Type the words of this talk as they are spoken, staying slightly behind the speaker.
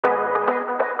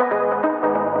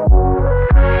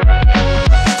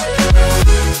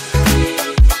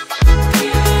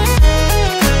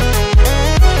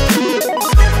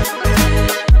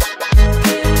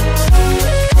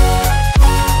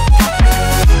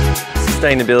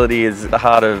Sustainability is the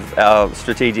heart of our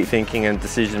strategic thinking and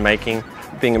decision making.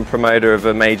 Being a promoter of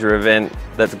a major event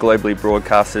that's globally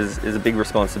broadcast is a big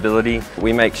responsibility.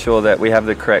 We make sure that we have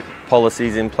the correct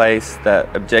policies in place,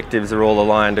 that objectives are all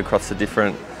aligned across the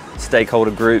different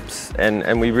stakeholder groups,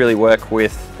 and we really work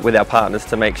with our partners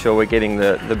to make sure we're getting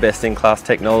the best-in-class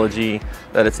technology,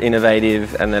 that it's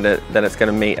innovative and that it's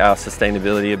going to meet our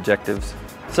sustainability objectives.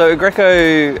 So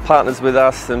Aggreko partners with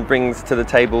us and brings to the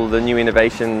table the new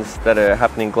innovations that are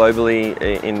happening globally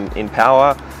in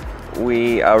power.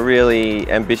 We are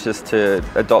really ambitious to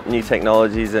adopt new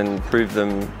technologies and prove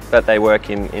them that they work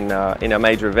in our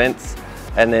major events,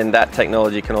 and then that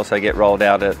technology can also get rolled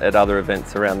out at other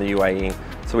events around the UAE.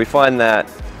 So we find that,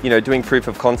 doing proof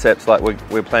of concepts like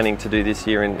we're planning to do this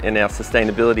year in our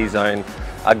sustainability zone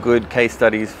are good case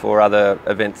studies for other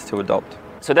events to adopt.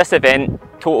 So this event,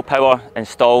 total power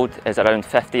installed is around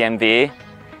 50 MVA.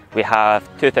 We have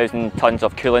 2,000 tonnes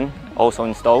of cooling also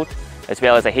installed, as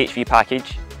well as a HV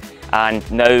package. And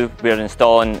now we're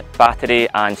installing battery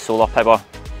and solar power.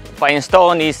 By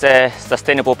installing these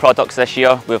sustainable products this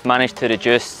year, we've managed to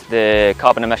reduce the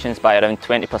carbon emissions by around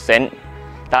 20%.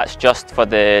 That's just for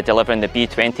delivering the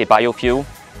B20 biofuel.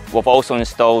 We've also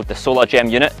installed the solar gem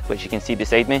unit, which you can see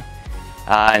beside me.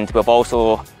 And we've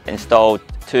also installed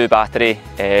 2 battery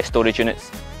storage units.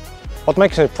 What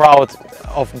makes me proud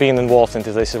of being involved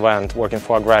into this event, working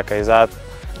for Aggreko, is that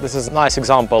this is a nice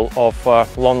example of a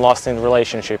long-lasting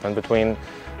relationship between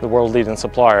the world-leading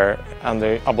supplier and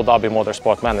the Abu Dhabi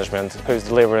Motorsport Management, who is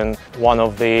delivering one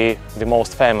of the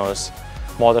most famous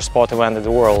motorsport events in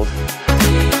the world.